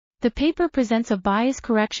The paper presents a bias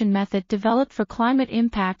correction method developed for climate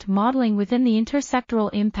impact modeling within the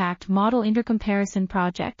Intersectoral Impact Model Intercomparison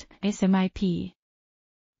Project, ISI-MIP.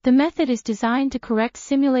 The method is designed to correct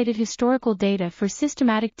simulated historical data for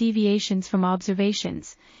systematic deviations from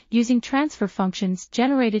observations, using transfer functions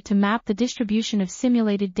generated to map the distribution of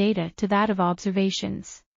simulated data to that of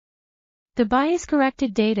observations. The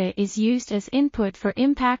bias-corrected data is used as input for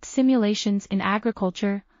impact simulations in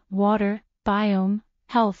agriculture, water, biome,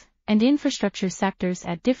 health, and infrastructure sectors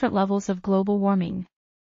at different levels of global warming.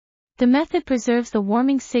 The method preserves the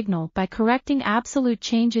warming signal by correcting absolute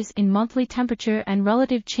changes in monthly temperature and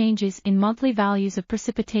relative changes in monthly values of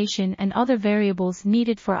precipitation and other variables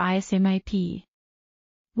needed for ISI-MIP.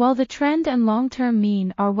 While the trend and long-term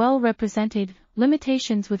mean are well represented,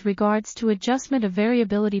 limitations with regards to adjustment of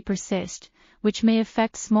variability persist, which may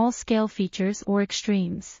affect small-scale features or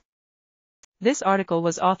extremes. This article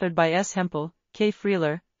was authored by S. Hempel, K.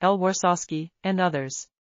 Frieler, L. Warszawski, and others.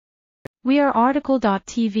 We are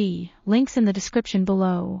RTCLTV, links in the description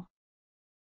below.